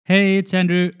Hey, it's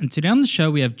Andrew, and today on the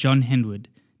show we have John Henwood,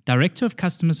 Director of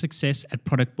Customer Success at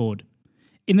Product Board.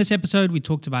 In this episode, we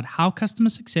talked about how customer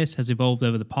success has evolved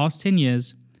over the past 10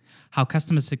 years, how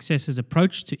customer success's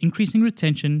approach to increasing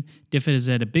retention differs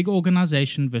at a big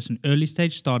organization versus an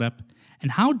early-stage startup,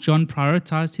 and how John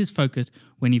prioritized his focus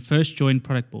when he first joined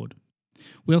Product Board.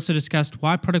 We also discussed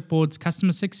why Product Board's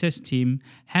customer success team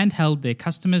handheld their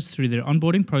customers through their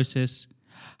onboarding process,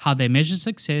 how they measure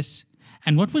success,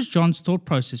 and what was John's thought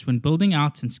process when building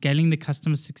out and scaling the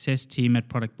customer success team at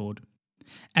Product Board.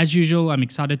 As usual, I'm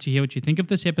excited to hear what you think of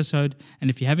this episode, and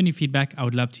if you have any feedback, I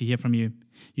would love to hear from you.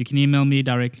 You can email me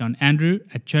directly on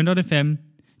andrew@churn.fm.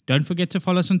 Don't forget to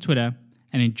follow us on Twitter,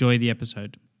 and enjoy the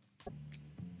episode.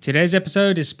 Today's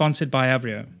episode is sponsored by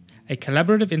Avrio, a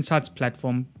collaborative insights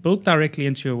platform built directly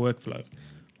into your workflow.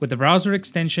 With a browser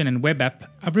extension and web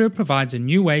app, Avrio provides a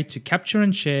new way to capture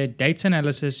and share data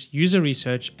analysis, user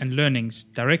research, and learnings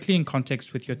directly in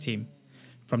context with your team.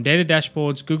 From data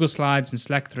dashboards, Google Slides, and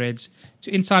Slack threads,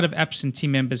 to inside of apps and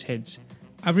team members' heads,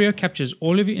 Avrio captures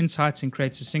all of your insights and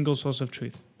creates a single source of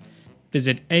truth.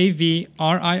 Visit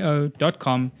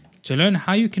avrio.com to learn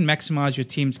how you can maximize your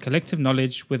team's collective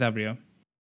knowledge with Avrio.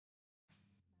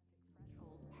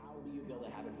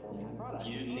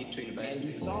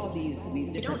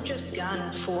 You don't just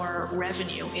gun for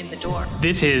revenue in the door.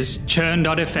 This is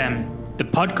Churn.fm, the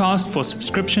podcast for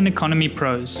subscription economy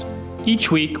pros.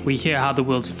 Each week, we hear how the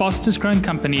world's fastest growing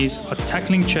companies are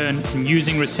tackling churn and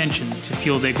using retention to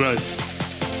fuel their growth.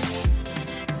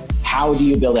 How do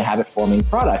you build a habit-forming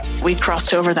product? We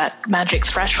crossed over that magic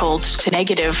threshold to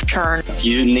negative churn.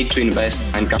 You need to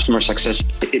invest in customer success.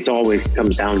 It always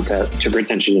comes down to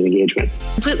retention and engagement.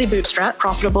 Completely bootstrapped,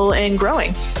 profitable, and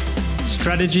growing.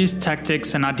 Strategies,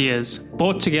 tactics, and ideas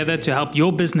brought together to help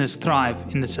your business thrive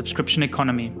in the subscription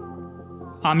economy.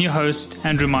 I'm your host,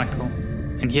 Andrew Michael,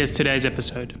 and here's today's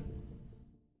episode.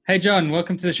 Hey, John,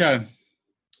 welcome to the show.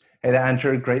 Hey there,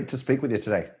 Andrew. Great to speak with you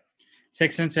today. It's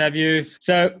excellent to have you.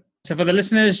 So for the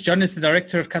listeners, John is the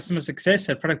Director of Customer Success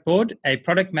at Product Board, a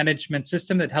product management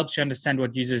system that helps you understand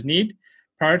what users need,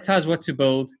 prioritize what to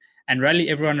build, and rally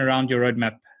everyone around your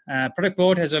roadmap. Product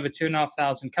Board has over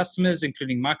 2,500 customers,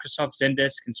 including Microsoft,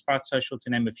 Zendesk, and Sprite Social, to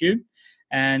name a few.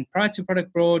 And prior to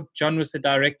Product Board, John was the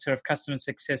Director of Customer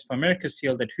Success for America's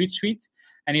Field at Hootsuite,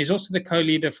 and he's also the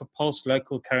co-leader for Pulse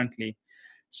Local currently.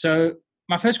 So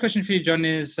my first question for you, John,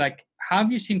 is how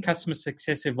have you seen customer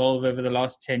success evolve over the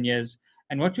last 10 years?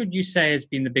 And what would you say has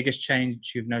been the biggest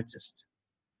change you've noticed?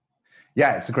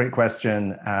 Yeah, it's a great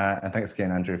question. And thanks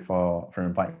again, Andrew, for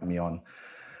inviting me on.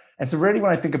 And so really,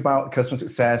 when I think about customer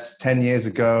success 10 years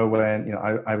ago, when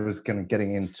I was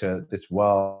getting into this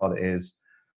world, is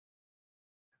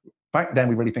back then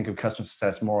we really think of customer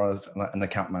success more as an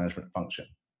account management function,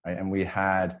 right? And we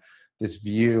had this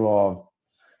view of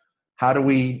how do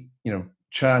we,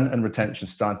 churn and retention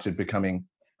started becoming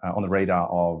on the radar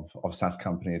of SaaS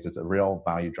companies as a real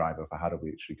value driver for how do we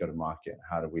actually go to market,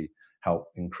 how do we help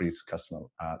increase customer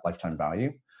lifetime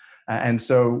value. And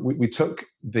so we took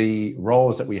the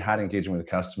roles that we had engaging with the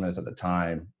customers at the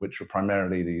time, which were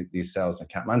primarily these sales and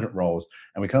account management roles,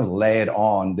 and we kind of layered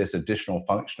on this additional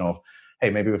function of, hey,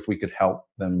 maybe if we could help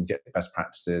them get best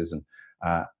practices and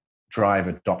drive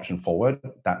adoption forward,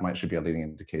 that might should be a leading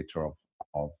indicator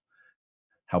of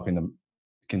helping them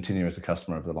continue as a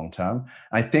customer over the long term.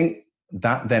 I think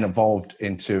that then evolved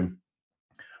into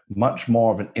much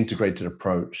more of an integrated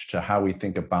approach to how we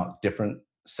think about different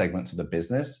segments of the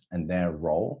business and their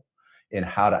role in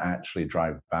how to actually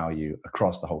drive value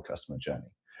across the whole customer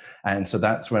journey. And so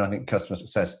that's when I think customer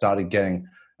success started getting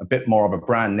a bit more of a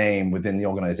brand name within the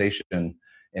organization in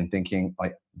thinking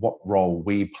what role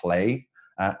we play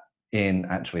in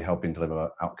actually helping deliver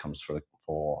outcomes for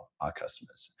our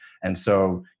customers. And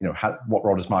so, what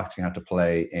role does marketing have to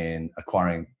play in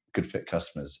acquiring good fit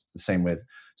customers? The same with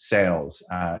sales.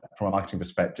 From a marketing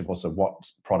perspective, also what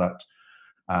product,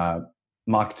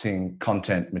 marketing,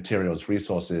 content, materials,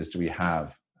 resources do we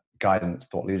have, guidance,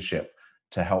 thought leadership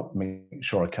to help make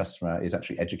sure a customer is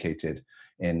actually educated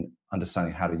in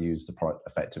understanding how to use the product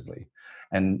effectively.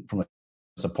 And from a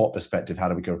support perspective, how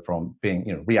do we go from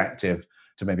being reactive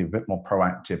to maybe a bit more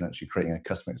proactive and actually creating a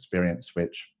customer experience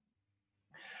which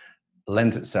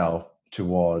lends itself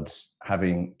towards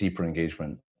having deeper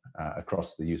engagement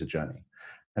across the user journey.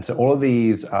 And so all of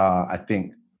these are, I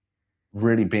think,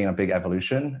 really being a big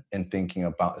evolution in thinking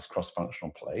about this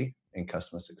cross-functional play in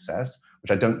customer success,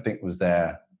 which I don't think was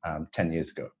there 10 years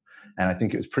ago. And I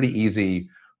think it was pretty easy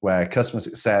where customer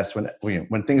success, when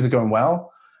things are going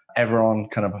well, everyone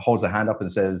kind of holds their hand up and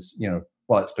says,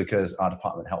 well, it's because our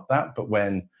department helped that. But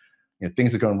when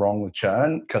things are going wrong with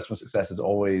churn, customer success is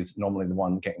always normally the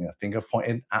one getting a finger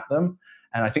pointed at them.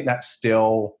 And I think that's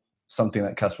still something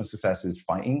that customer success is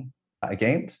fighting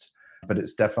against, but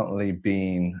it's definitely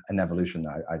been an evolution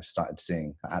that I've started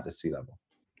seeing at the C-level.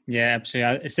 Yeah,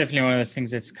 absolutely. It's definitely one of those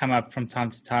things that's come up from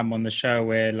time to time on the show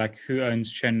where like who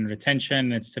owns churn and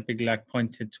retention. It's typically like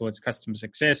pointed towards customer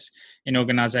success in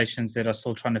organizations that are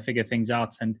still trying to figure things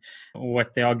out. And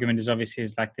what the argument is obviously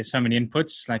is like there's so many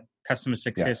inputs, like customer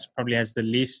success probably has the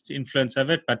least influence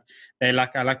of it, but I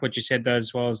like what you said though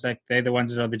as well, is like they're the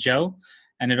ones that are the gel.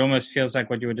 And it almost feels like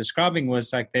what you were describing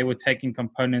was like they were taking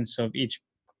components of each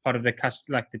part of the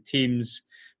like the team's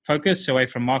focus away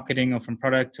from marketing or from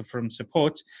product or from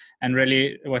support, and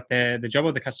really what the job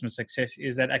of the customer success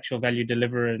is that actual value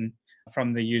delivering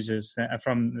from the users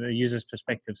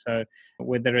perspective. So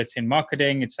whether it's in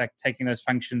marketing, it's like taking those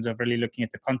functions of really looking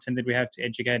at the content that we have to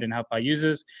educate and help our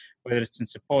users, whether it's in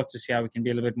support to see how we can be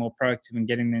a little bit more proactive in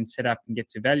getting them set up and get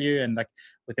to value, and like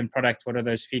within product, what are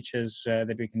those features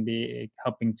that we can be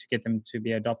helping to get them to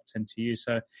be adopted and to use.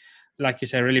 So like you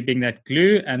say, really being that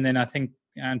glue. And then I think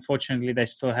unfortunately they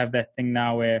still have that thing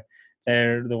now where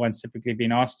they're the ones typically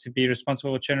being asked to be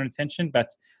responsible for churn and retention, but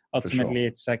ultimately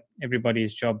it's like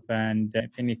everybody's job. And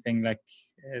if anything, like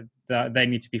they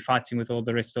need to be fighting with all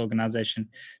the rest of the organization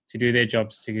to do their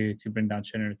jobs to bring down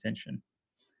churn and retention.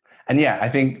 And yeah, I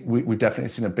think we've definitely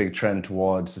seen a big trend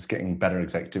towards just getting better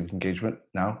executive engagement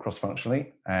now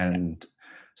cross-functionally. And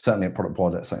certainly at Product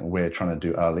Board, that's something we're trying to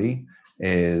do early,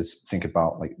 is think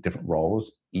about like different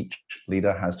roles each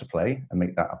leader has to play and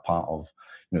make that a part of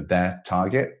their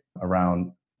target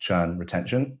around churn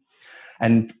retention.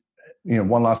 And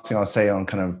one last thing I'll say on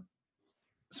kind of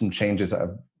some changes that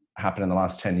have happened in the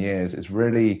last 10 years is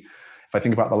really, if I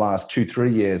think about the last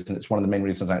 2-3 years, and it's one of the main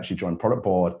reasons I actually joined Product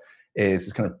Board, is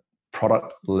this kind of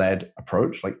product-led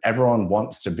approach. Like everyone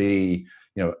wants to be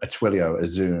a Twilio, a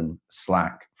Zoom,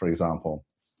 Slack, for example.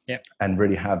 Yep. And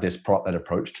really have this product-led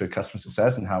approach to customer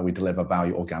success and how we deliver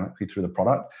value organically through the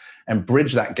product, and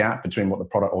bridge that gap between what the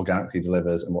product organically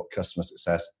delivers and what customer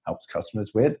success helps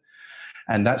customers with.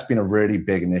 And that's been a really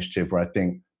big initiative where I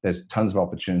think there's tons of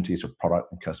opportunities for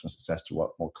product and customer success to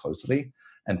work more closely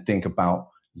and think about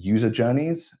user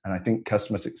journeys. And I think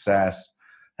customer success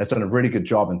has done a really good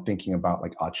job in thinking about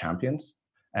like our champions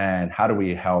and how do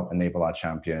we help enable our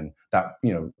champion, that,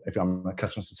 if I'm a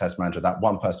customer success manager, that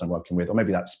one person I'm working with, or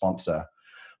maybe that sponsor.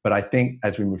 But I think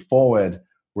as we move forward,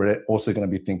 we're also going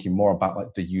to be thinking more about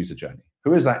like the user journey.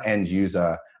 Who is that end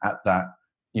user at that,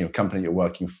 company you're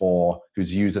working for,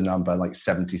 whose user number like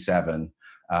 77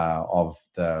 of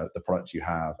the product you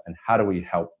have, and how do we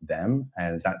help them?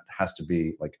 And that has to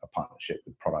be like a partnership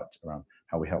with product around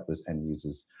how we help those end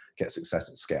users get success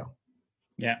at scale.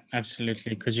 Yeah,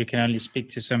 absolutely. Because you can only speak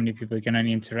to so many people. You can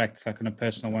only interact like on a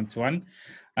personal one-to-one.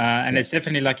 And it's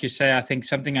definitely, like you say, I think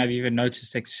something I've even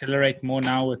noticed accelerate more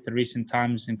now with the recent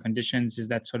times and conditions is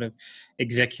that sort of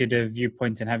executive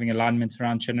viewpoint and having alignment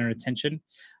around churn and retention.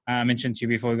 I mentioned to you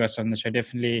before we got on the show,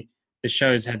 definitely the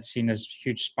show has had seen a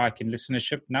huge spike in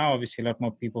listenership. Now, obviously, a lot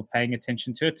more people paying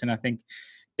attention to it. And I think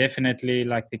definitely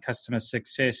like the customer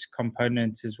success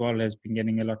component as well has been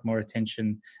getting a lot more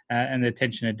attention and the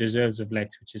attention it deserves of late,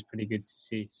 which is pretty good to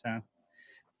see. So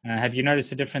have you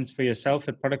noticed a difference for yourself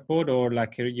at Product Board, or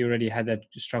like you already had that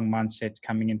strong mindset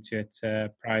coming into it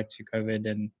prior to COVID?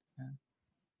 And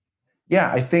Yeah,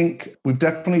 I think we've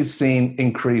definitely seen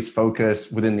increased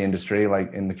focus within the industry,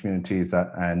 like in the communities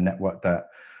and network that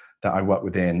I work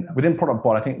within. Within Product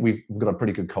Board, I think we've got a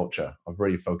pretty good culture of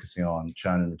really focusing on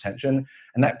churn and retention.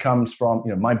 And that comes from,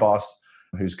 my boss,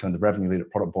 who's kind of the revenue lead at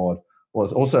Product Board,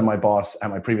 was also my boss at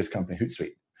my previous company,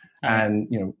 Hootsuite. And,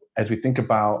 as we think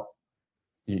about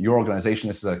your organization,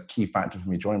 this is a key factor for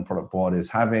me joining Product Board, is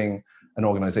having an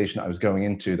organization that I was going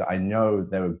into that I know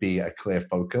there would be a clear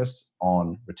focus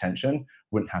on retention,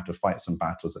 wouldn't have to fight some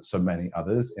battles that so many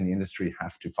others in the industry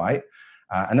have to fight.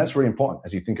 And that's really important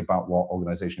as you think about what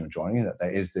organization you're joining, that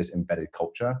there is this embedded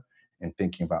culture in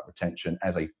thinking about retention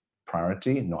as a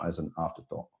priority, not as an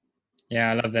afterthought.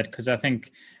 Yeah, I love that, because I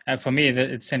think for me,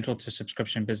 it's central to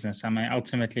subscription business. I mean,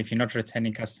 ultimately, if you're not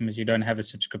retaining customers, you don't have a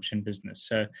subscription business.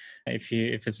 So if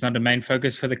it's not a main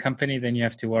focus for the company, then you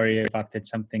have to worry about that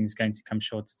something's going to come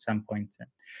short at some point.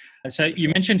 So you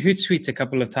mentioned Hootsuite a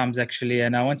couple of times, actually,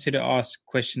 and I wanted to ask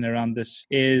a question around this.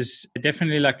 Is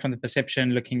definitely like from the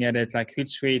perception, looking at it, like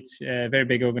Hootsuite, a very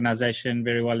big organization,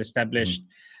 very well established.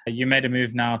 Mm-hmm. You made a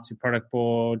move now to Product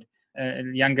Board.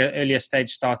 Earlier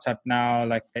stage startup now,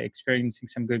 like experiencing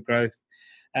some good growth.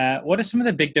 What are some of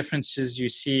the big differences you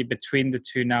see between the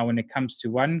two now when it comes to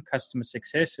one, customer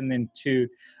success, and then two,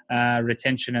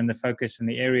 retention and the focus in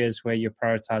the areas where you're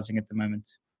prioritizing at the moment?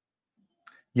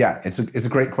 Yeah, it's a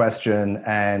great question.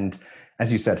 And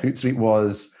as you said, Hootsuite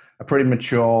was a pretty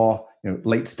mature,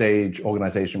 late stage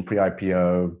organization,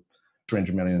 pre-IPO,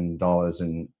 $300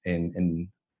 million in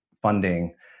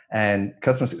funding. And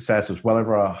customer success was well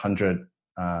over 100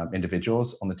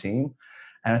 individuals on the team.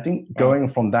 And I think going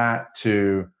from that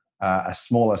to a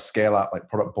smaller scale up like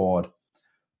Product Board,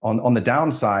 on the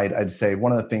downside, I'd say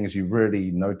one of the things you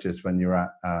really notice when you're at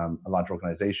a large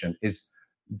organization is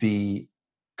the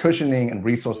cushioning and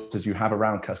resources you have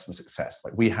around customer success.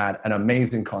 Like we had an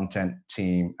amazing content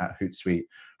team at Hootsuite.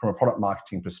 From a product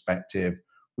marketing perspective,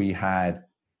 we had,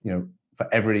 for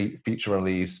every feature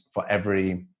release, for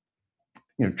every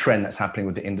trend that's happening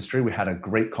with the industry, we had a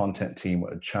great content team that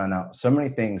would churn out so many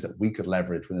things that we could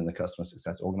leverage within the customer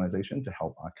success organization to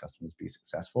help our customers be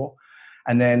successful.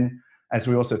 And then as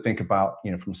we also think about,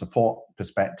 from a support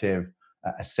perspective,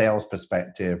 a sales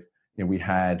perspective, we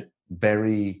had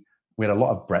a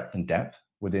lot of breadth and depth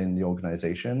within the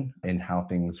organization in how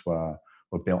things were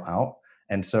built out.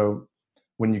 And so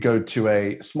when you go to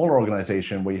a smaller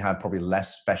organization where you have probably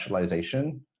less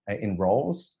specialization in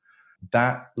roles,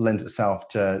 that lends itself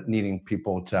to needing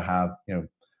people to have,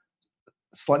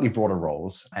 slightly broader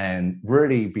roles and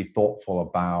really be thoughtful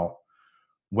about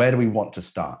where do we want to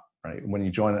start, right? When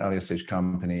you join an earlier stage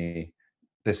company,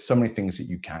 there's so many things that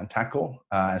you can tackle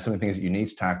and so many things that you need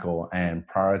to tackle, and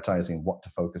prioritizing what to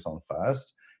focus on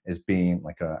first is being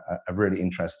like a really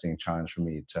interesting challenge for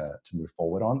me to move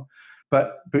forward on.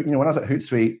 But when I was at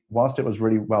Hootsuite, whilst it was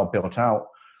really well built out,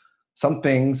 some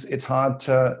things it's hard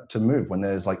to move when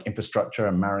there's like infrastructure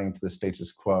and marrying to the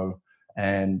status quo.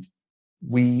 And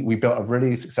we built a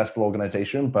really successful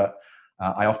organization, but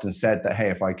I often said that, hey,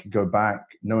 if I could go back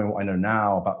knowing what I know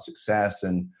now about success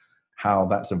and how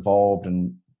that's evolved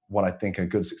and what I think a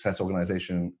good success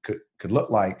organization could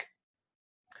look like,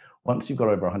 once you've got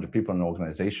over 100 people in an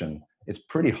organization, it's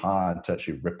pretty hard to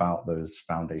actually rip out those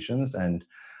foundations. And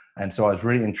so I was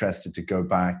really interested to go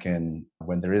back, and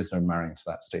when there is no marrying to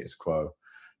that status quo,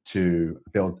 to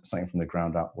build something from the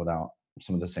ground up without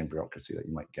some of the same bureaucracy that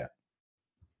you might get.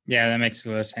 Yeah, that makes a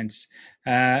lot of sense.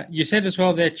 You said as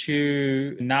well that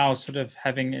you now sort of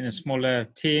having in a smaller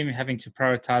team, having to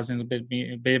prioritize a little bit,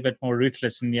 be a bit more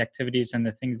ruthless in the activities and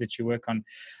the things that you work on.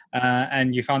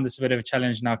 And you found this a bit of a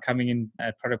challenge now coming in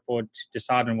at Product Board to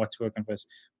decide on what to work on first.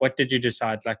 What did you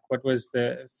decide? Like, what was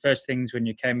the first things when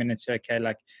you came in and said, okay,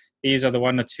 like these are the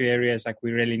one or two areas like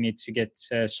we really need to get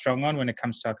strong on when it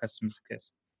comes to our customer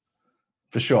success?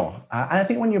 For sure. And I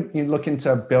think when you're looking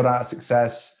to build out a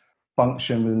success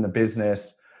function within the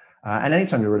business, and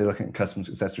anytime you're really looking at customer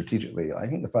success strategically, I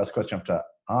think the first question you have to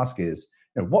ask is,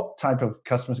 what type of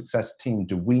customer success team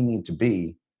do we need to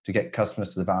be to get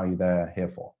customers to the value they're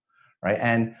here for, right?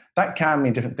 And that can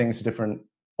mean different things to different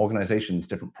organizations,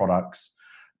 different products,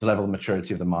 the level of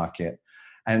maturity of the market.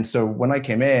 And so when I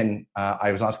came in,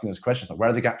 I was asking those questions, like, where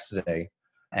are the gaps today?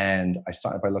 And I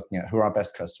started by looking at who are our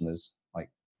best customers, like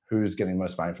who's getting the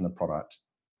most value from the product,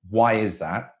 why is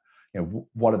that?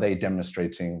 What are they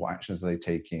demonstrating? What actions are they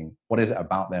taking? What is it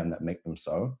about them that make them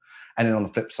so? And then on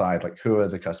the flip side, like who are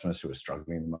the customers who are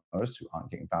struggling the most, who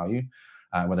aren't getting value,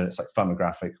 whether it's like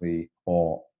firmographically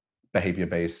or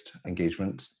behavior-based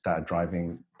engagements that are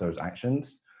driving those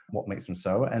actions, what makes them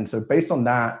so? And so based on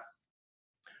that,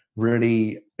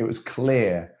 really, it was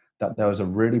clear that there was a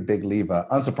really big lever,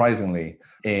 unsurprisingly,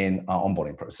 in our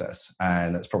onboarding process.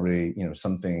 And that's probably,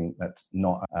 something that's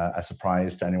not a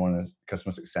surprise to anyone in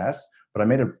customer success. But I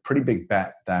made a pretty big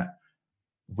bet that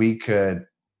we could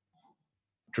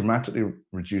dramatically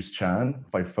reduce churn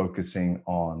by focusing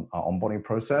on our onboarding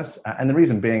process. And the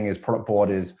reason being is Product Board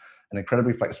is an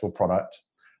incredibly flexible product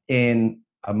in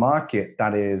a market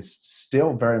that is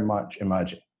still very much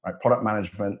emerging, right? Product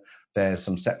management, there's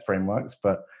some set frameworks,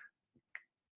 but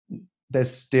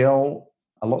there's still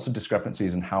lots of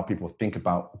discrepancies in how people think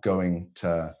about going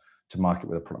to market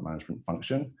with a product management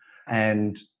function.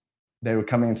 And they were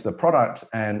coming into the product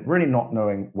and really not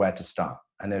knowing where to start.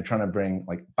 And they're trying to bring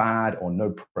like bad or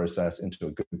no process into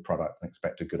a good product and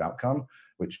expect a good outcome,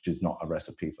 which is not a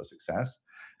recipe for success.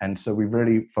 And so we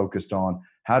really focused on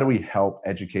how do we help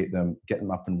educate them, get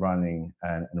them up and running,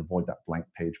 and avoid that blank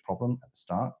page problem at the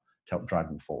start to help drive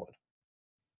them forward.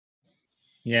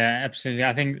 Yeah, absolutely.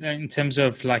 I think in terms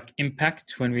of like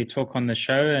impact, when we talk on the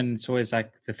show, and it's always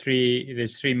like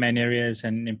there's three main areas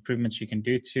and improvements you can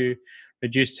do to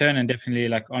reduce churn, and definitely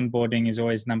like onboarding is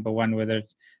always number one, whether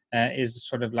is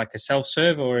sort of like a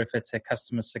self-serve, or if it's a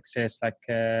customer success, like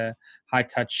a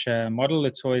high-touch model,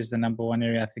 it's always the number one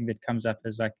area I think that comes up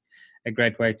as like a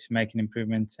great way to make an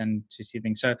improvement and to see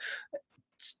things. So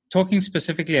talking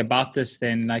specifically about this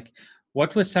then, like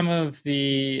what were some of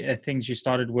the things you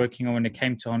started working on when it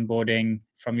came to onboarding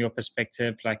from your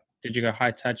perspective? Like, did you go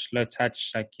high touch, low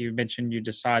touch? Like you mentioned, you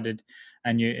decided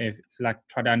and you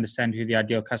try to understand who the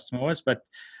ideal customer was. But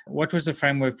what was the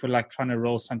framework for like trying to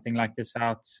roll something like this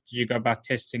out? Did you go about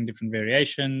testing different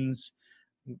variations?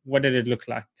 What did it look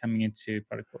like coming into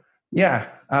Product Board? Yeah.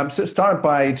 So it started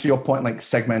by, to your point, like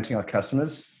segmenting our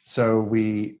customers. So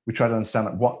we try to understand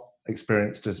like what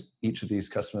experience does each of these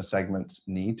customer segments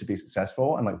need to be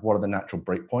successful, and like what are the natural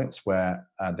breakpoints where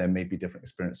there may be different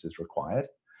experiences required,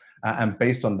 and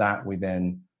based on that we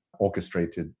then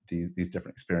orchestrated these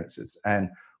different experiences. And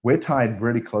we're tied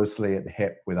really closely at the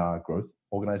hip with our growth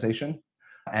organization,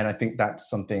 and I think that's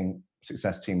something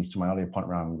success teams, to my earlier point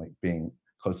around like being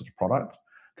closer to product,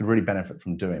 could really benefit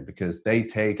from doing, because they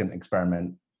take an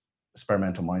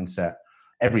experimental mindset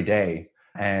every day.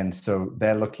 And so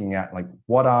they're looking at like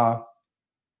what are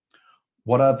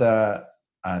the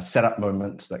setup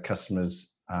moments that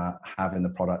customers have in the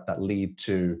product that lead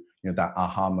to that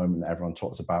aha moment that everyone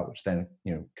talks about, which then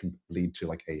can lead to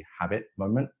like a habit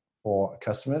moment for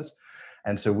customers.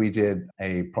 And so we did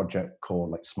a project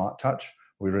called like Smart Touch.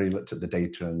 We really looked at the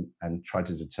data and tried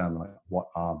to determine like, what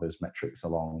are those metrics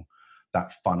along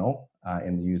that funnel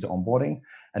in the user onboarding.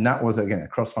 And that was, again, a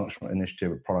cross-functional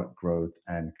initiative with product growth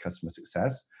and customer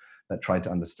success that tried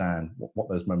to understand what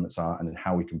those moments are and then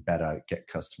how we can better get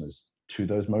customers to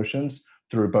those motions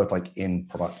through both like in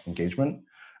product engagement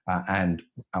and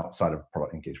outside of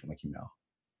product engagement, like email.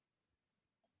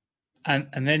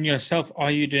 And then yourself, are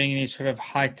you doing any sort of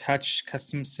high-touch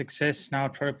customer success now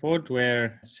at Product Board,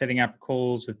 where setting up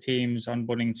calls with teams,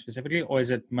 onboarding specifically, or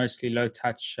is it mostly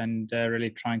low-touch and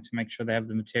really trying to make sure they have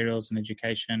the materials and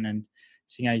education and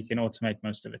seeing how you can automate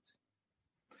most of it?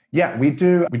 Yeah, we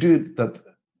do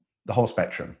the whole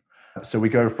spectrum. So we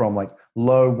go from like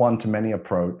low one-to-many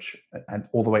approach and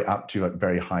all the way up to like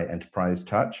very high enterprise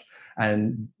touch.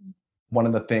 And one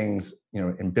of the things,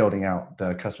 in building out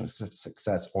the customer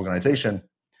success organization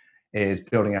is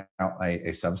building out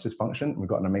a services function. We've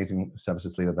got an amazing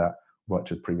services leader that worked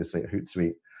with previously at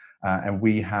Hootsuite. And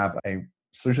we have a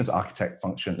solutions architect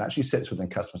function that actually sits within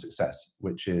customer success,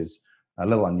 which is a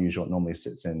little unusual. It normally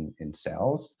sits in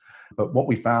sales. But what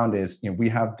we found is, we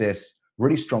have this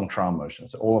really strong trial motion.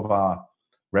 So all of our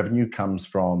revenue comes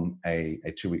from a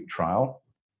 2-week trial,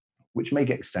 which may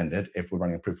get extended if we're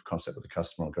running a proof of concept with the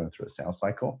customer or going through a sales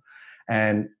cycle.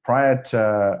 And prior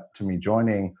to me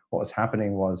joining, what was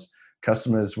happening was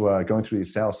customers were going through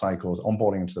these sales cycles,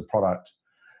 onboarding into the product,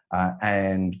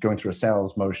 and going through a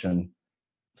sales motion,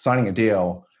 signing a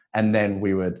deal, and then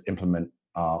we would implement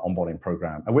our onboarding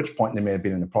program, at which point they may have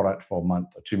been in the product for a month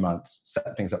or 2 months,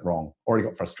 set things up wrong, already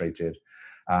got frustrated,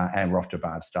 and we're off to a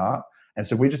bad start. And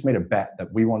so we just made a bet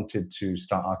that we wanted to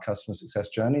start our customer success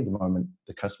journey the moment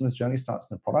the customer's journey starts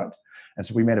in the product. And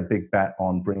so we made a big bet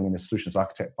on bringing in the solutions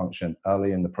architect function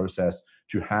early in the process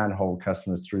to handhold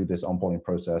customers through this onboarding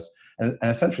process and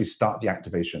essentially start the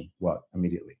activation work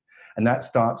immediately. And that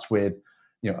starts with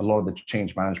a lot of the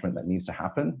change management that needs to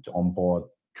happen to onboard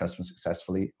customers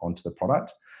successfully onto the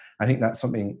product. I think that's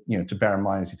something to bear in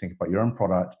mind as you think about your own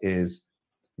product is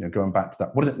going back to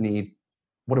that. What does it need?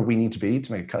 What do we need to be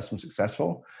to make a customer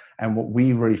successful? And what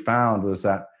we really found was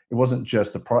that it wasn't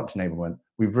just the product enablement.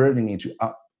 We really need to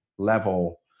up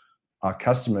level our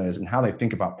customers and how they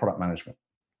think about product management,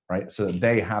 right? So that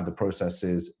they have the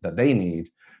processes that they need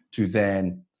to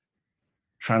then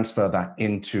transfer that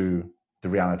into the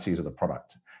realities of the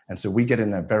product. And so we get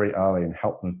in there very early and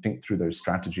help them think through those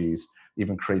strategies,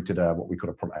 even created what we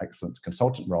call a product excellence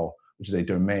consultant role, which is a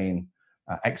domain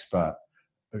expert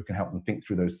who can help them think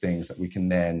through those things that we can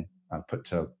then put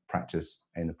to practice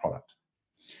in the product.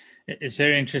 It's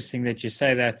very interesting that you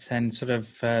say that, and sort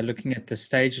of looking at the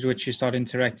stage at which you start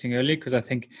interacting early, because I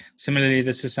think similarly,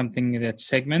 this is something that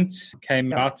Segment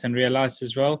came out and realized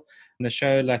as well. In the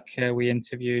show, we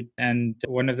interviewed, and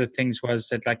one of the things was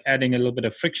that adding a little bit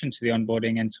of friction to the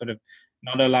onboarding and sort of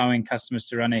not allowing customers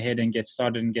to run ahead and get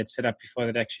started and get set up before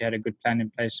they'd actually had a good plan in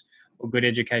place or good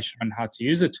education on how to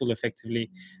use the tool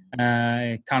effectively,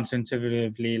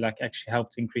 counterintuitively, actually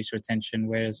helped increase retention.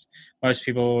 Whereas most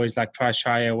people always try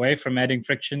shy away from adding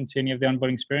friction to any of the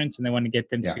onboarding experience, and they want to get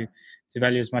them to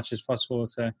value as much as possible.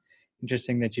 So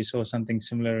interesting that you saw something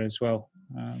similar as well.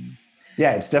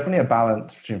 Yeah, it's definitely a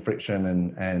balance between friction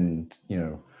and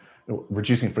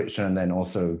reducing friction and then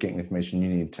also getting the information you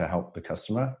need to help the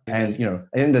customer. And, you know,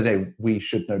 at the end of the day, we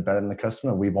should know better than the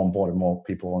customer. We've onboarded more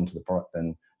people onto the product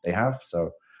than they have.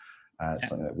 So it's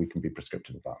something that we can be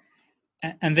prescriptive about.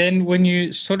 And then when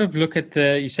you sort of look at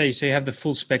you have the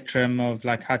full spectrum of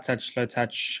like high touch, low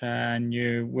touch, and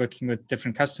you're working with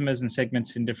different customers and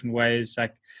segments in different ways.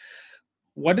 Like,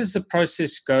 what does the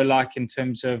process go like in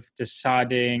terms of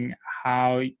deciding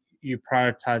how you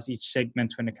prioritize each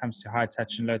segment when it comes to high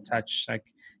touch and low touch? Like,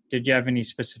 did you have any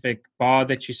specific bar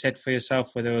that you set for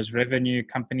yourself, whether it was revenue,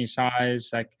 company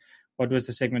size? Like, what was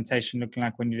the segmentation looking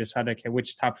like when you decided, okay,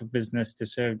 which type of business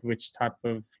deserved which type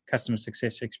of customer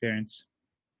success experience?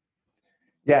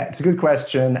 Yeah, it's a good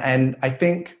question. And I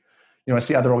think, you know, I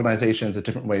see other organizations at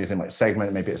different ways in like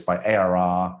segment. Maybe it's by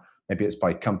ARR, maybe it's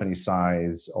by company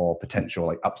size or potential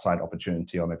like upside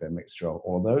opportunity, or maybe a mixture of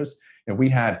all of those. You know, we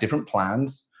have different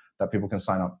plans that people can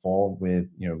sign up for with,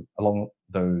 you know, along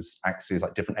those axes,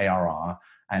 like different ARR,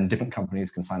 and different companies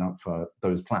can sign up for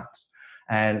those plans.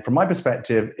 And from my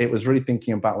perspective, it was really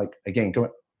thinking about like, again,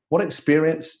 what's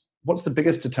the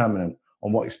biggest determinant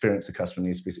on what experience the customer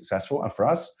needs to be successful? And for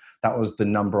us, that was the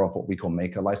number of what we call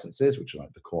maker licenses, which are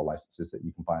like the core licenses that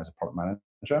you can buy as a product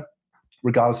manager,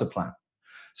 regardless of plan.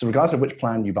 So regardless of which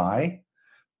plan you buy,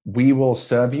 we will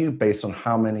serve you based on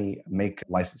how many maker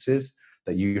licenses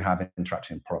that you have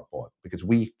interacting in product board, because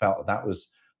we felt that was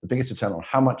the biggest determinant on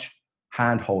how much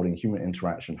hand-holding, human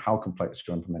interaction, how complex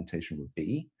your implementation would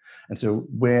be. And so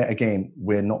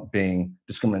we're not being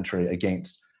discriminatory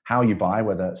against how you buy,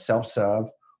 whether it's self-serve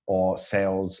or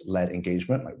sales-led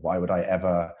engagement. Like, why would I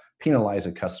ever penalize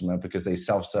a customer because they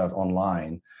self-served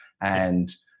online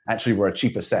and actually were a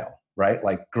cheaper sale, right?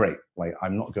 Like, great, like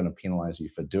I'm not going to penalize you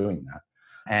for doing that.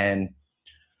 And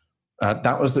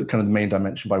that was the kind of the main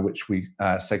dimension by which we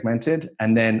segmented.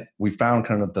 And then we found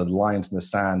kind of the lines in the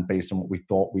sand based on what we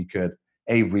thought we could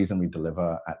reasonably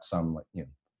deliver at some, like, you know,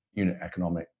 unit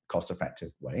economic,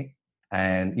 cost-effective way.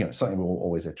 And, you know, something we'll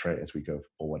always iterate as we go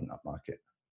forward and upmarket.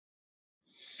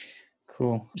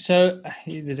 Cool. So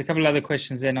there's a couple other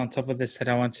questions then on top of this that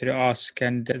I wanted to ask.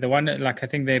 And the one, like, I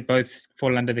think they both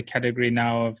fall under the category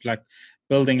now of like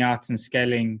building out and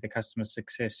scaling the customer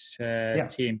success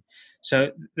team.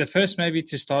 So the first maybe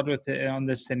to start with on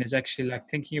this then is actually like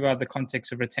thinking about the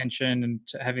context of retention and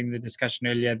having the discussion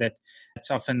earlier that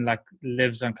it's often like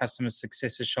lives on customer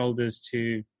success's shoulders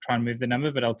to try and move the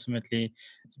number, but ultimately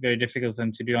it's very difficult for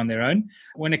them to do on their own.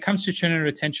 When it comes to churn and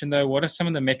retention though, what are some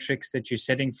of the metrics that you're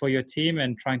setting for your team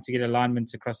and trying to get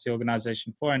alignment across the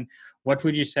organization for? And what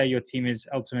would you say your team is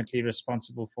ultimately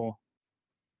responsible for?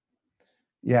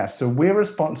 Yeah, so we're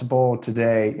responsible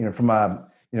today, you know, from a,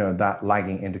 you know, that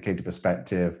lagging indicator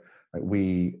perspective, like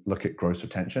we look at gross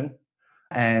retention,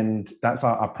 and that's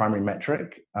our primary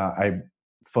metric. I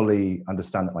fully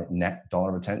understand that like net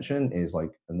dollar retention is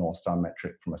like the North Star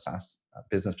metric from a SaaS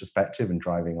business perspective and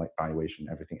driving like valuation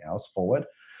and everything else forward.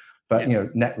 But, you know,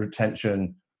 net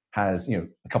retention has, you know,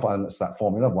 a couple elements of that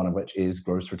formula, one of which is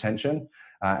gross retention.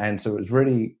 And so it was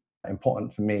really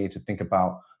important for me to think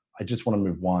about, I just want to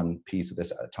move one piece of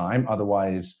this at a time.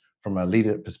 Otherwise, from a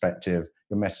leader perspective,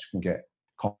 your message can get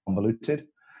convoluted.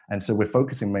 And so we're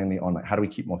focusing mainly on like, how do we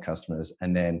keep more customers?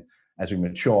 And then as we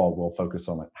mature, we'll focus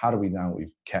on like, how do we, now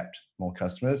we've kept more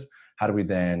customers, how do we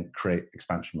then create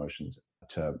expansion motions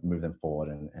to move them forward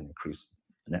and increase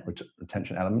the net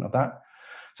retention element of that?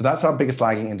 So that's our biggest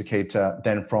lagging indicator.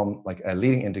 Then from like a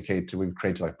leading indicator, we've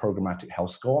created like programmatic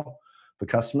health score for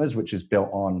customers, which is built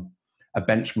on a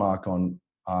benchmark on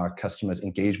our customers'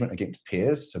 engagement against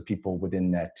peers, so people within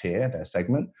their tier, their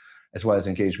segment, as well as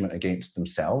engagement against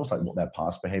themselves, like what their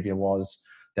past behavior was,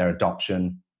 their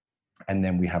adoption, and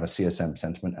then we have a CSM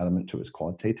sentiment element to its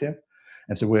qualitative.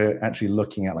 And so we're actually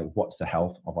looking at like what's the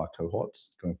health of our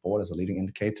cohorts going forward as a leading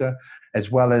indicator,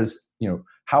 as well as, you know,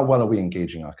 how well are we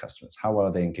engaging our customers? How well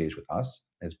are they engaged with us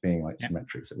as being like some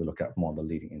metrics that we look at more on the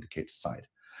leading indicator side.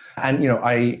 And, you know,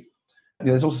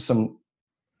 there's also some,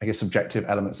 I guess, subjective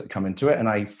elements that come into it. And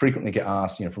I frequently get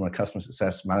asked, you know, from a customer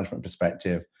success management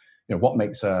perspective, you know, what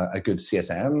makes a good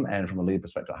CSM? And from a lead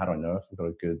perspective, how do I know if we've got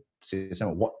a good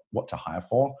CSM, or what to hire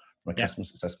for from a customer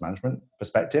success management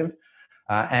perspective?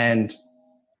 And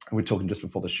we were talking just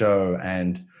before the show,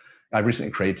 and I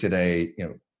recently created a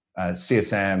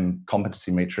CSM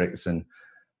competency matrix. And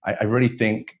I really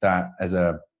think that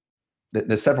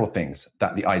there's several things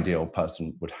that the ideal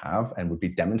person would have and would be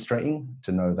demonstrating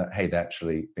to know that, hey, they're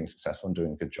actually being successful and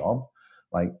doing a good job.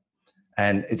 Like,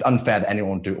 and it's unfair that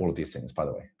anyone would do all of these things, by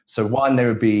the way. So one, they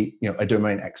would be, you know, a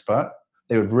domain expert.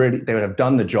 They would have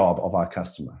done the job of our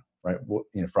customer, right? You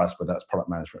know, for us, whether that's product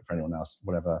management, for anyone else,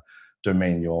 whatever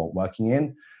domain you're working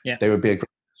in, they would be a great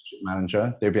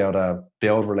manager. They'll be able to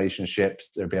build relationships.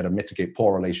 They'll be able to mitigate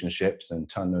poor relationships and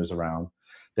turn those around.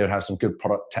 They would have some good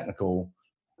product technical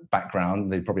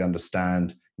background. They probably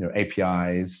understand,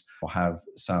 APIs or have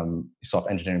some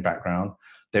software engineering background.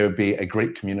 They would be a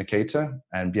great communicator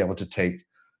and be able to take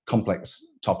complex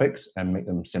topics and make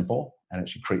them simple and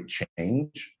actually create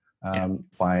change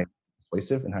by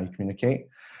persuasive in how you communicate.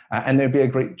 And there'd be a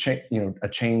great a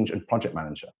change and project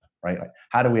manager, right? Like,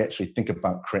 how do we actually think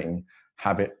about creating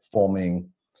habit-forming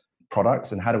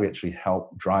products, and how do we actually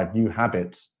help drive new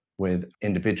habits with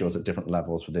individuals at different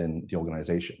levels within the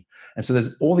organization? And so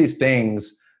there's all these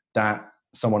things that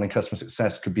someone in customer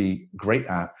success could be great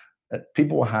at.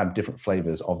 People will have different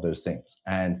flavors of those things.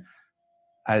 And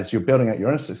as you're building out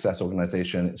your own success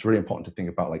organization, it's really important to think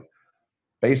about, like,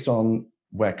 based on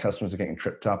where customers are getting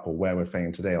tripped up or where we're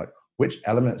failing today, like, which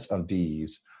elements of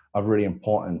these are really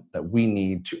important that we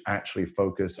need to actually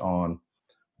focus on,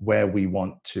 where we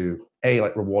want to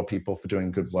reward people for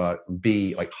doing good work, and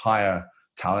B, like, hire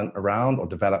talent around or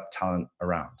develop talent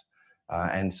around.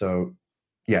 And so,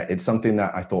 it's something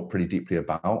that I thought pretty deeply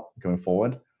about going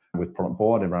forward with Product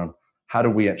Board, around how do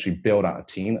we actually build out a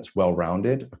team that's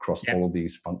well-rounded across all of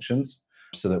these functions,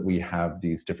 so that we have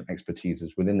these different expertises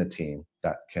within the team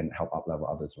that can help up-level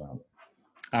others around it.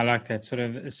 I like that sort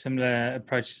of similar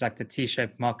approaches, like the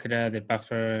T-shaped marketer that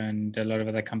Buffer and a lot of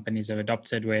other companies have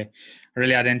adopted, where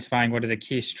really identifying what are the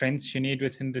key strengths you need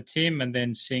within the team and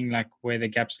then seeing like where the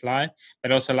gaps lie.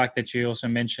 But also like that you also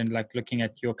mentioned, like looking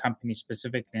at your company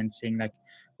specifically and seeing like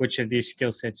which of these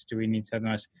skill sets do we need to have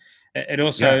most. It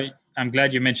also, I'm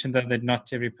glad you mentioned that not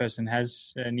every person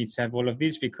needs to have all of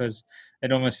these, because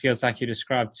it almost feels like you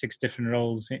described 6 different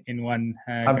roles in one.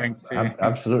 Going through.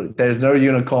 Absolutely. There's no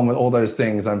unicorn with all those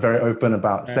things. I'm very open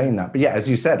about saying that. But as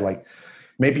you said, like,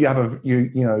 maybe you have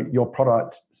your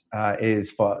product is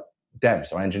for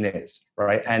devs or engineers,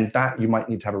 right? And that you might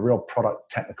need to have a real product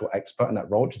technical expert in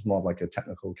that role, which is more of like a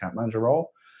technical account manager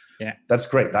role. Yeah, that's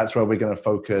great. That's where we're going to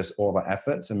focus all of our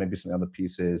efforts, and maybe some other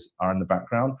pieces are in the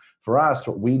background. For us,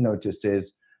 what we noticed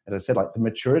is, as I said, like, the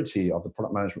maturity of the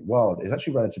product management world is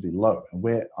actually relatively low, and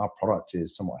our product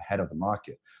is somewhat ahead of the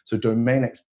market. So domain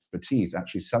expertise,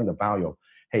 actually selling the value of,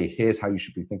 hey, here's how you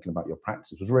should be thinking about your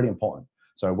practices, was really important.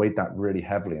 So I weighed that really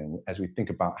heavily. And as we think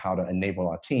about how to enable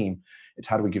our team, it's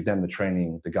how do we give them the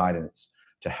training, the guidance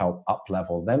to help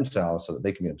up-level themselves so that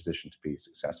they can be in a position to be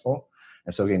successful.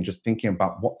 And so again, just thinking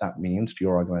about what that means for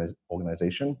your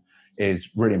organization is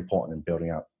really important in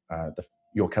building out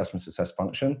your customer success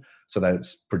function, so that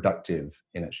it's productive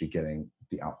in actually getting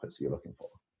the outputs that you're looking for.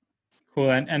 Cool.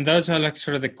 And those are like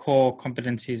sort of the core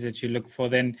competencies that you look for.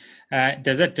 Then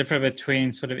does that differ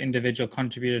between sort of individual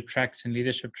contributor tracks and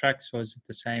leadership tracks, or is it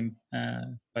the same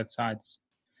both sides?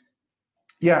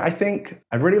 Yeah, I think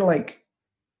I really like,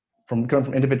 from going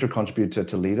from individual contributor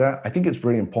to leader, I think it's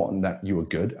really important that you are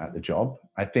good at the job.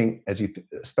 I think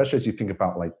especially as you think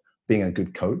about like being a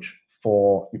good coach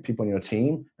for people in your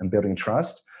team and building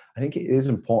trust, I think it is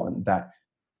important that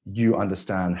you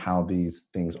understand how these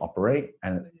things operate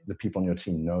and the people on your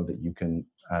team know that you can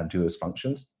do those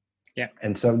functions. Yeah.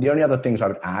 And so the only other things I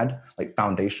would add, like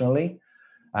foundationally,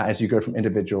 as you go from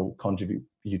individual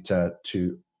contributor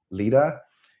to leader,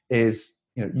 is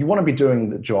you want to be doing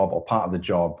the job or part of the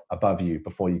job above you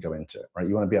before you go into it, right?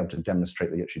 You want to be able to demonstrate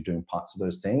that you're actually doing parts of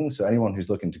those things. So anyone who's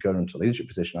looking to go into a leadership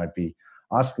position, I'd be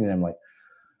asking them, like,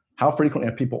 how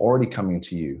frequently are people already coming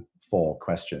to you for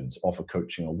questions or for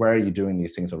coaching, or where are you doing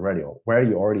these things already, or where are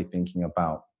you already thinking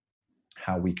about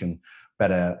how we can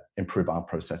better improve our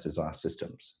processes, our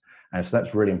systems? And so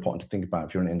that's really important to think about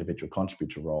if you're an individual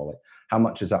contributor role. Like, how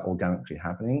much is that organically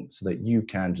happening so that you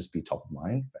can just be top of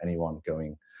mind for anyone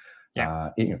going,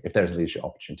 if there's a leadership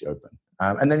opportunity open.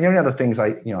 And then the only other things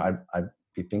I'd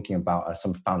be thinking about are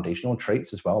some foundational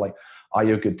traits as well. Like, are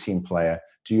you a good team player?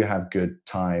 Do you have good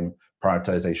time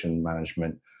prioritization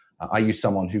management? Are you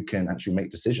someone who can actually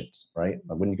make decisions, right?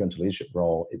 Like, when you go into a leadership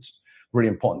role, it's really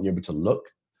important you're able to look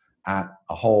at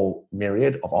a whole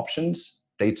myriad of options,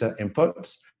 data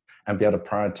inputs, and be able to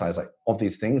prioritize, like, of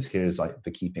these things, here's like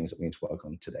the key things that we need to work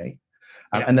on today.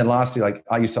 And then lastly, like,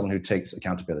 are you someone who takes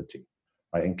accountability?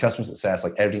 Right? In customer success,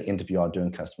 like every interview I do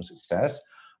in customer success,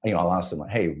 I'll ask them,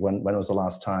 like, hey, when was the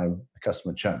last time a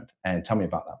customer churned? And tell me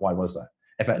about that. Why was that?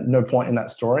 If at no point in that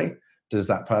story does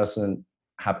that person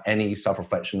have any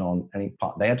self-reflection on any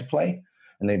part they had to play,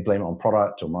 and they blame it on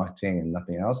product or marketing and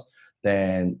nothing else,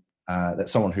 then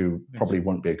that's someone who probably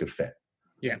won't be a good fit.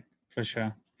 Yeah, for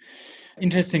sure.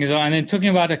 Interesting as well. And then talking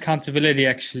about accountability,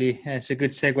 actually, it's a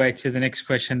good segue to the next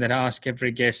question that I ask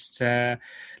every guest.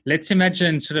 Let's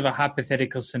imagine sort of a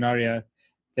hypothetical scenario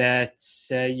that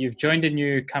you've joined a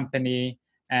new company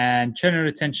and churn and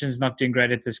retention is not doing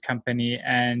great at this company,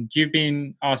 and you've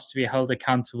been asked to be held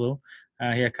accountable.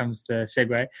 Here comes the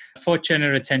segue for churn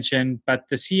and retention, but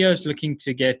the CEO is looking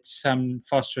to get some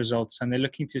fast results, and they're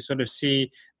looking to sort of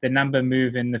see the number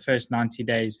move in the first 90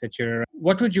 days that you're.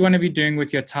 What would you want to be doing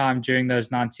with your time during those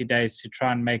 90 days to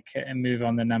try and make a move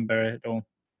on the number at all?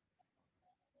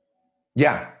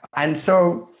 Yeah, and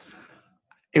so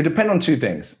it would depend on two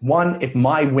things. One, if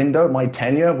my window, my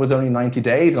tenure was only 90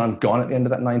 days and I'm gone at the end of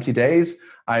that 90 days,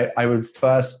 I would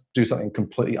first do something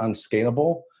completely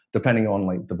unscalable, depending on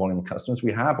like the volume of customers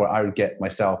we have, where I would get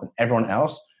myself and everyone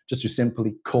else just to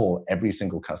simply call every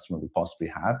single customer we possibly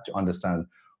have to understand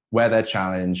where they're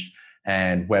challenged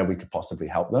and where we could possibly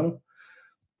help them.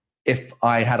 If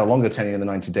I had a longer tenure than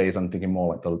 90 days, I'm thinking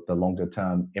more like the longer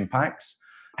term impacts.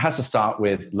 It has to start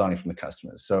with learning from the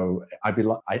customers. So I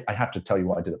have to tell you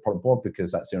what I did at Product Board,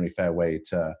 because that's the only fair way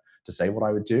to say what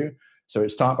I would do. So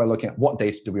it start by looking at what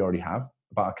data do we already have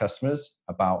about our customers,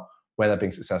 about where they're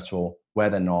being successful, where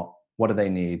they're not, what do they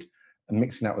need, and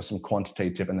mixing that with some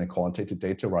quantitative and then qualitative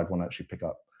data where I'd want to actually pick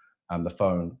up the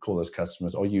phone, call those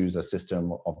customers, or use a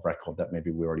system of record that maybe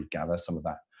we already gather some of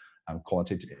that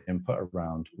qualitative input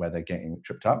around where they're getting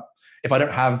tripped up. If I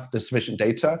don't have the sufficient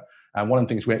data, one of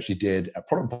the things we actually did at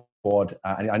Product Board,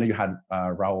 and I know you had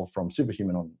Raul from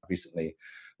Superhuman on recently,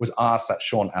 was asked that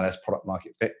Sean Ellis product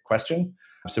market fit question.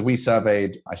 So I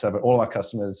surveyed all of our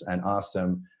customers and asked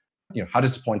them, how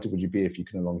disappointed would you be if you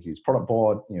could no longer use Product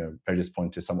Board? Very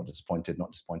disappointed, somewhat disappointed,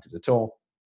 not disappointed at all.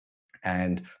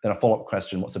 And then a follow-up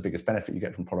question, what's the biggest benefit you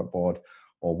get from Product Board?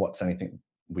 Or what's anything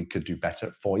we could do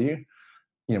better for you?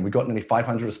 We got nearly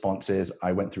 500 responses.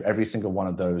 I went through every single one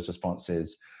of those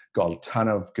responses, got a ton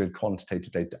of good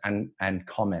quantitative data and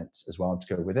comments as well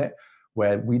to go with it,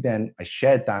 where I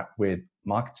shared that with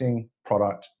marketing,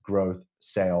 product, growth,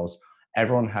 sales.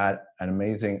 Everyone had an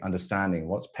amazing understanding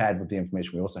what's paired with the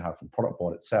information we also have from Product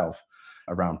Board itself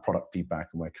around product feedback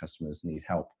and where customers need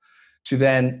help, to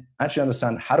then actually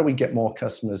understand how do we get more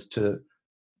customers to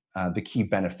the key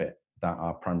benefit that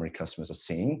our primary customers are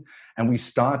seeing. And we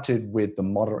started with the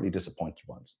moderately disappointed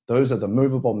ones. Those are the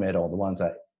movable middle, the ones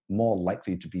that are more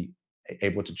likely to be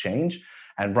able to change.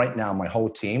 And right now, my whole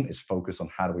team is focused on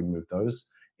how do we move those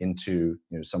into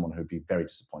someone who'd be very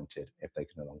disappointed if they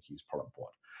can no longer use Product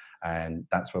Board. And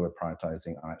that's where we're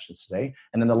prioritizing our actions today.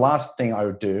 And then the last thing I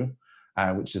would do,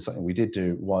 which is something we did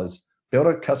do, was build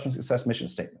a customer success mission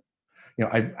statement.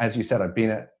 As you said, I've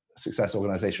been at a success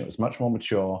organization that was much more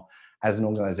mature, as an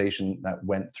organization that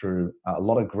went through a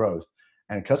lot of growth.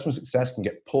 And customer success can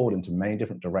get pulled into many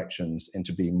different directions,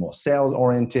 into being more sales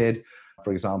oriented,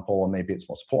 for example, or maybe it's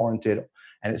more support oriented.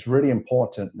 And it's really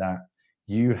important that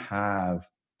you have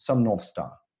some North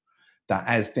Star, that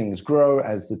as things grow,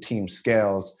 as the team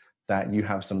scales, that you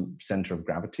have some center of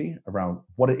gravity around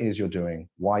what it is you're doing,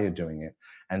 why you're doing it.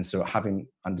 And so having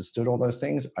understood all those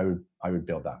things, I would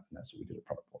build that. And that's what we did at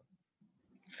Product Board.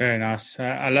 Very nice.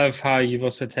 I love how you've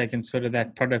also taken sort of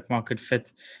that product market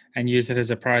fit and used it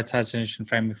as a prioritization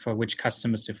framework for which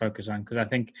customers to focus on. Because I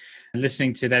think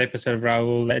listening to that episode of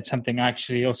Raul, it's something I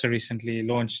actually also recently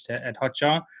launched at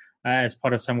Hotjar as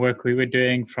part of some work we were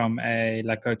doing from a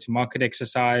go-to-market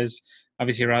exercise.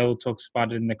 Obviously, Raul talks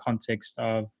about it in the context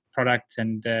of product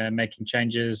and making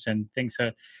changes and things.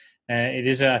 So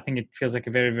I think it feels like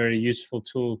a very, very useful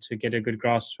tool to get a good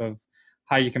grasp of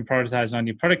how you can prioritize on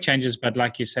your product changes, but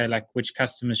like you say, which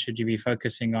customers should you be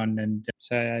focusing on? And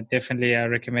so definitely I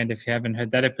recommend, if you haven't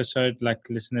heard that episode,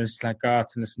 listeners, go out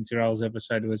and listen to Raul's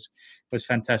episode. Was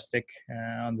fantastic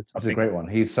on the topic. It's a great one.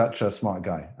 He's such a smart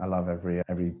guy. I love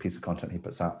every piece of content he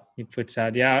puts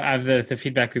out. Yeah, I have the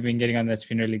feedback we've been getting on that's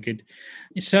been really good.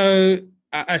 So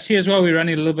I see as well we're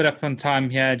running a little bit up on time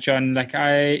here, John.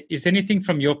 Is there anything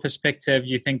from your perspective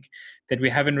you think that we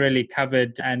haven't really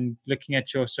covered, and looking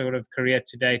at your sort of career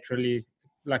to date, really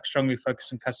strongly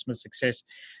focused on customer success,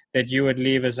 that you would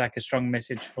leave as a strong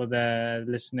message for the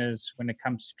listeners when it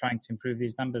comes to trying to improve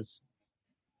these numbers?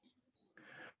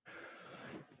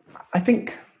 I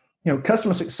think,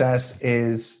 customer success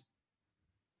is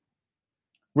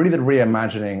really the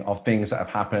reimagining of things that have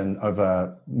happened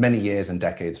over many years and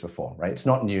decades before, right? It's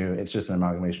not new. It's just an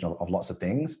amalgamation of lots of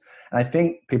things. And I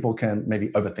think people can maybe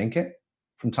overthink it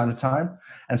from time to time.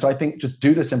 And so I think just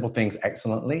do the simple things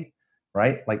excellently,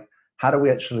 right? How do we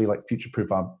actually future-proof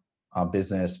our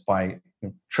business by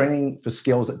training for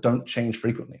skills that don't change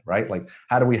frequently, right?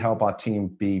 How do we help our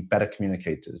team be better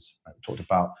communicators? Right? We talked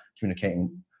about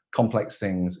communicating complex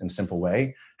things in a simple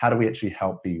way. How do we actually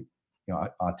help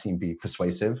our team be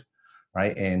persuasive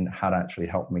right, in how to actually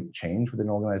help make change within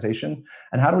an organization?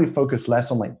 And how do we focus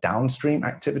less on like downstream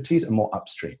activities and more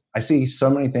upstream? I see so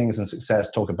many things in success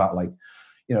talk about like,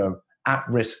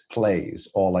 at-risk plays,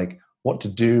 or like what to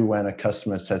do when a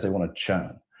customer says they want to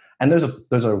churn. And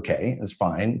those are okay, it's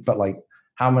fine. But like,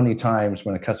 how many times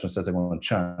when a customer says they want to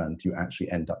churn, do you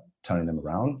actually end up turning them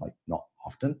around? Like, not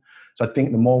often. So I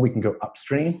think the more we can go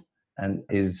upstream and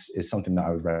is something that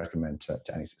I would recommend to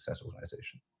any success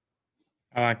organization.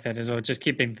 I like that as well. Just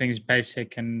keeping things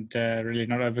basic and really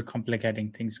not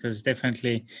overcomplicating things, because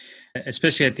definitely,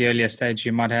 especially at the earlier stage,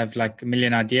 you might have like a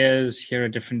million ideas, hear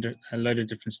a load of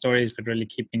different stories, but really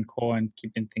keeping core and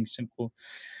keeping things simple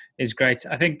is great.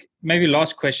 I think maybe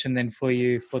last question then for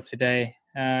you for today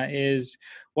is,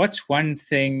 what's one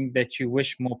thing that you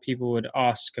wish more people would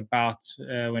ask about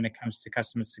when it comes to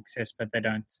customer success, but they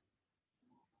don't?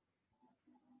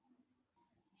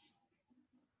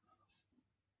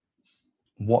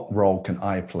 What role can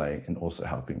I play in also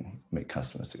helping make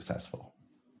customers successful?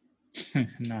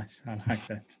 Nice. I like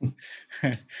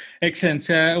that. Excellent.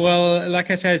 Well, like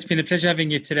I said, it's been a pleasure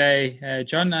having you today.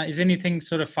 John, is anything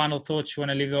sort of final thoughts you want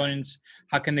to leave the audience?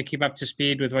 How can they keep up to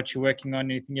speed with what you're working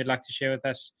on? Anything you'd like to share with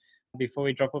us before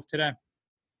we drop off today?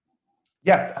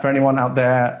 Yeah, for anyone out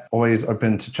there, always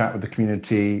open to chat with the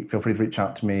community. Feel free to reach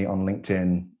out to me on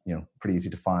LinkedIn. Pretty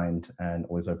easy to find, and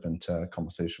always open to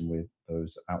conversation with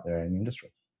those out there in the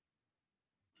industry.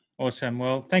 Awesome.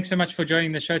 Well, thanks so much for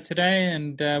joining the show today,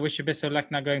 and wish you best of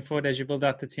luck now going forward as you build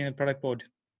out the team at Product Board.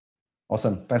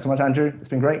 Awesome. Thanks so much, Andrew. It's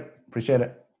been great. Appreciate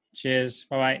it. Cheers.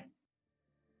 Bye-bye.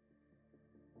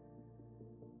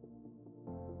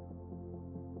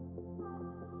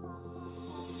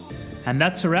 And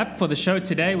that's a wrap for the show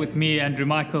today with me, Andrew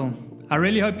Michael. I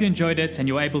really hope you enjoyed it and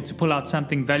you're able to pull out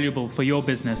something valuable for your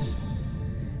business.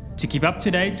 To keep up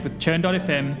to date with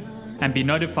Churn.fm and be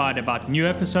notified about new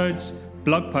episodes,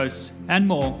 blog posts, and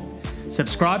more,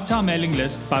 subscribe to our mailing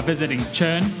list by visiting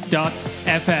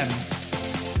Churn.fm.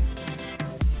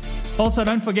 Also,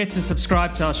 don't forget to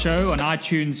subscribe to our show on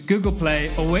iTunes, Google Play,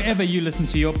 or wherever you listen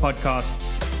to your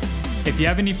podcasts. If you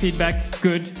have any feedback,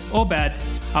 good or bad,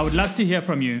 I would love to hear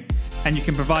from you, and you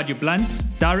can provide your blunt,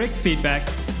 direct feedback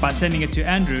by sending it to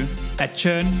Andrew at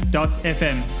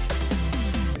Churn.fm.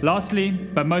 Lastly,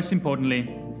 but most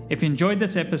importantly, if you enjoyed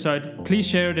this episode, please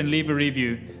share it and leave a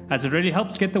review, as it really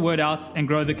helps get the word out and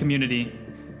grow the community.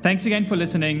 Thanks again for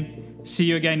listening. See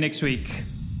you again next week.